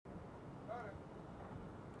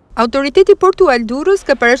Autoriteti portual Durrës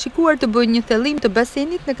ka parashikuar të bëjë një thellim të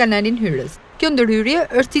basenit në kanalin Hyrës. Kjo ndërhyrje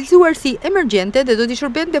është cilësuar si emergjente dhe do t'i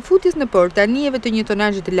shërbente futjes në port të anijeve të një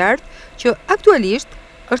tonazhi të lartë që aktualisht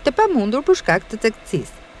është e pamundur për shkak të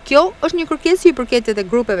cektësisë. Kjo është një kërkesë që i përket edhe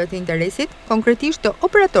grupeve të interesit, konkretisht të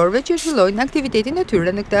operatorëve që zhvillojnë aktivitetin e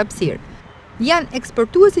tyre në këtë hapësirë. Janë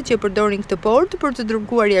eksportuesit që përdorin këtë port për të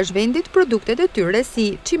dërguar jashtë vendit produktet e tyre si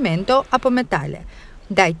çimento apo metale.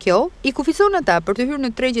 Ndaj kjo, i kufizon ata për të hyrë në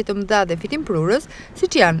tregje të mëdha dhe fitimprurës,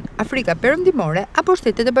 siç janë Afrika Perëndimore apo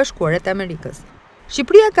Shtetet e Bashkuara të Amerikës.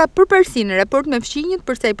 Shqipëria ka përparësi në raport me fqinjët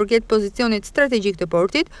për sa i përket pozicionit strategjik të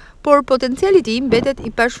portit, por potenciali i tij mbetet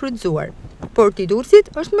i pashfrytzuar. Porti i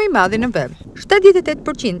Durrësit është më i madhi në vend.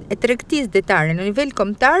 78% e tregtisë detare në nivel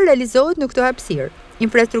kombëtar realizohet në këtë hapësirë.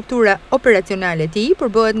 Infrastruktura operacionale e tij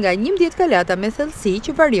përbëhet nga 11 kalata me thellësi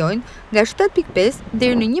që variojnë nga 7.5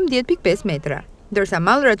 deri në 11.5 metra, ndërsa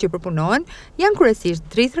mallrat që përpunohen janë kryesisht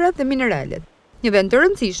drithërat dhe mineralet. Një vend të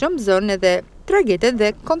rëndësishëm zon edhe tragetet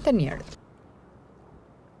dhe kontenerët.